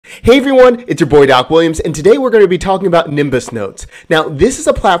Hey everyone, it's your boy Doc Williams, and today we're going to be talking about Nimbus Notes. Now, this is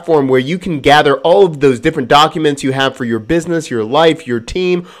a platform where you can gather all of those different documents you have for your business, your life, your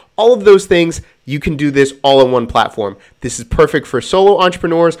team, all of those things. You can do this all in one platform. This is perfect for solo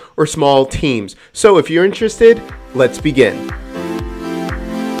entrepreneurs or small teams. So if you're interested, let's begin.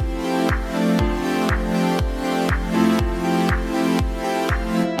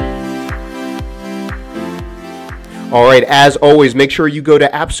 All right, as always, make sure you go to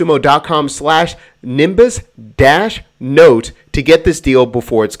appsumo.com/nimbus-note to get this deal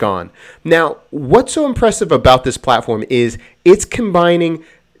before it's gone. Now, what's so impressive about this platform is it's combining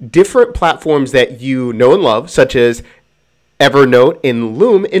different platforms that you know and love, such as Evernote and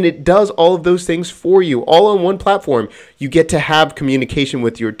Loom, and it does all of those things for you all on one platform. You get to have communication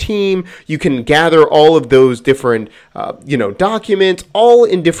with your team. You can gather all of those different documents all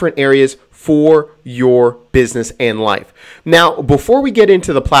in different areas for your business and life. Now, before we get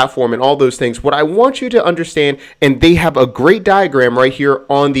into the platform and all those things, what I want you to understand, and they have a great diagram right here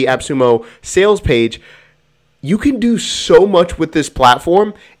on the AppSumo sales page, you can do so much with this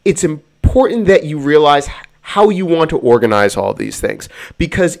platform. It's important that you realize how you want to organize all these things.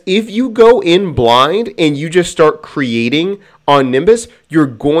 Because if you go in blind and you just start creating on Nimbus, you're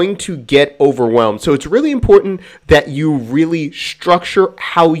going to get overwhelmed. So it's really important that you really structure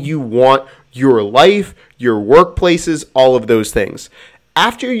how you want your life, your workplaces, all of those things.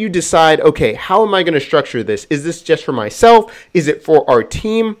 After you decide, okay, how am I going to structure this? Is this just for myself? Is it for our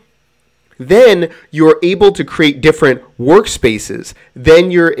team? Then you're able to create different workspaces. Then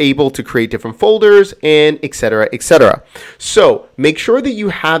you're able to create different folders and et cetera, et cetera. So make sure that you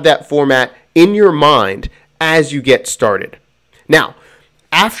have that format in your mind as you get started. Now,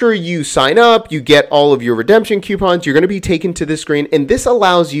 after you sign up, you get all of your redemption coupons. You're going to be taken to this screen, and this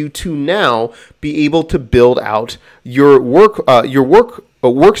allows you to now be able to build out your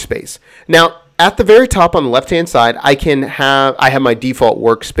workspace. Now, at the very top on the left-hand side, I have my default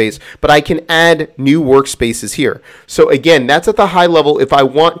workspace, but I can add new workspaces here. So again, that's at the high level. If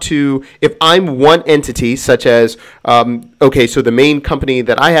I'm one entity, such as, okay, so the main company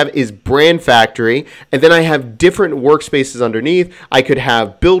that I have is Brand Factory, and then I have different workspaces underneath. I could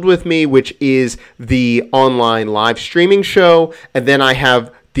have Build With Me, which is the online live streaming show, and then I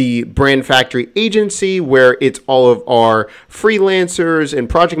have the Brand Factory agency, where it's all of our freelancers and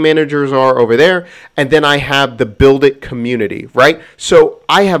project managers are over there. And then I have the Build It community, right? So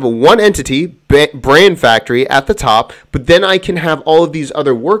I have one entity, Brand Factory, at the top, but then I can have all of these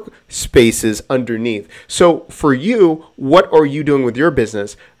other workspaces underneath. So for you, what are you doing with your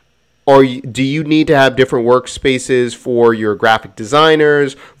business? Do you need to have different workspaces for your graphic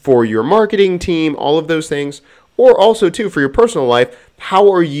designers, for your marketing team, all of those things? Or also, too, for your personal life, how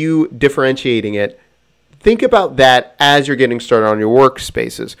are you differentiating it? Think about that as you're getting started on your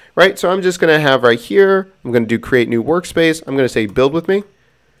workspaces, right? So I'm just going to have right here, I'm going to do create new workspace. I'm going to say build with me.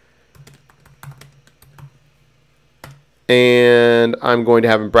 And I'm going to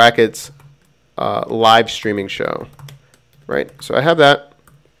have in brackets live streaming show, right? So I have that.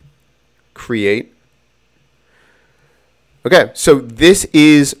 Create. Okay, so this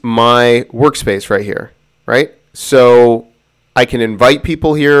is my workspace right here, right? So I can invite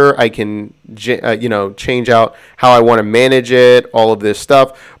people here. I can, change out how I want to manage it, all of this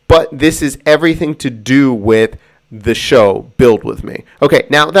stuff. But this is everything to do with the show, Build With Me. Okay,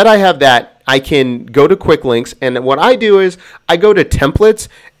 now that I have that, I can go to quick links. And what I do is I go to templates.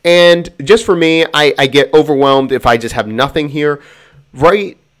 And just for me, I get overwhelmed if I just have nothing here.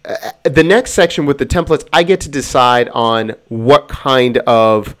 Right, the next section with the templates, I get to decide on what kind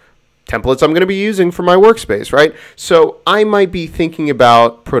of templates I'm going to be using for my workspace, right? So I might be thinking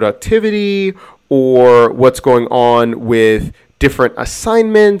about productivity or what's going on with different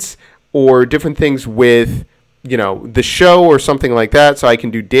assignments or different things with, the show or something like that. So I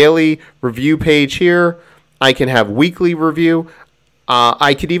can do daily review page here. I can have weekly review.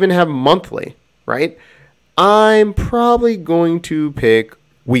 I could even have monthly, right? I'm probably going to pick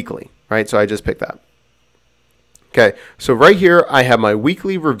weekly, right? So I just picked that. Okay, so right here, I have my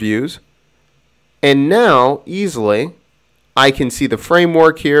weekly reviews. And now, easily, I can see the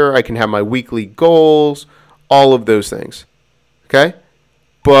framework here. I can have my weekly goals, all of those things. Okay?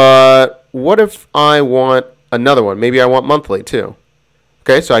 But what if I want another one? Maybe I want monthly too.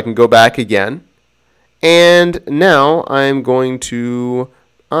 Okay, so I can go back again. And now I'm going to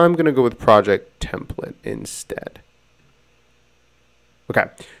go with project template instead. Okay,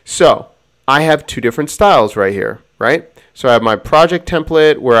 so I have two different styles right here, right? So I have my project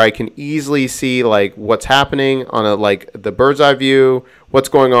template where I can easily see like what's happening on the bird's eye view, what's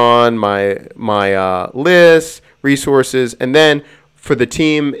going on, my list, resources, and then for the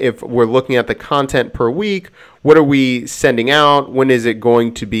team, if we're looking at the content per week, what are we sending out? When is it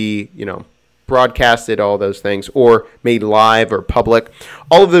going to be, broadcasted, all those things, or made live or public,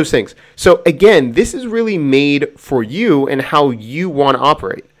 all of those things. So again, this is really made for you and how you want to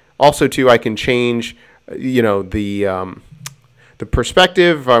operate. Also too, I can change, the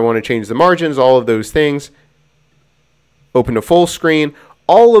perspective. I want to change the margins, all of those things. Open to full screen,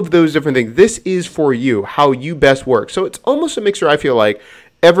 all of those different things. This is for you, how you best work. So it's almost a mixture, I feel like,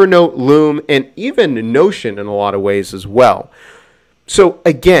 Evernote, Loom, and even Notion in a lot of ways as well. So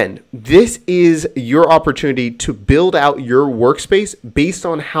again, this is your opportunity to build out your workspace based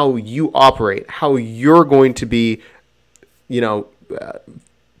on how you operate, how you're going to be,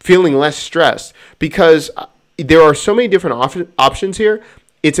 feeling less stressed, because there are so many different options here.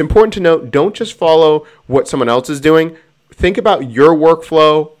 It's important to note, don't just follow what someone else is doing. Think about your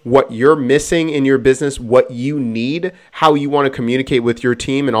workflow, what you're missing in your business, what you need, how you want to communicate with your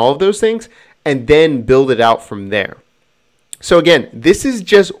team, and all of those things, and then build it out from there. So again, this is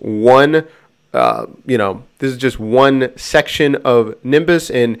just one, section of Nimbus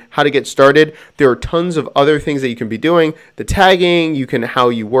and how to get started. There are tons of other things that you can be doing. The tagging, how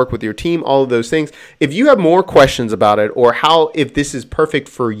you work with your team, all of those things. If you have more questions about it, or if this is perfect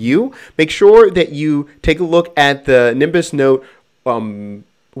for you, make sure that you take a look at the Nimbus Note, the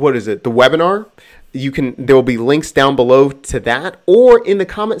webinar. There will be links down below to that, or in the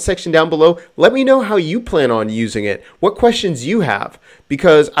comment section down below. Let me know how you plan on using it, what questions you have,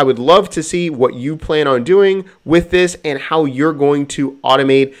 because I would love to see what you plan on doing with this and how you're going to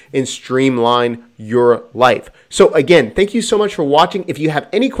automate and streamline your life. So again, thank you so much for watching. If you have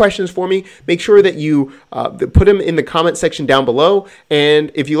any questions for me, make sure that you put them in the comment section down below.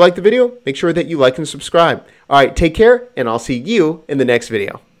 And if you like the video, make sure that you like and subscribe. All right, take care, and I'll see you in the next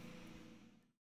video.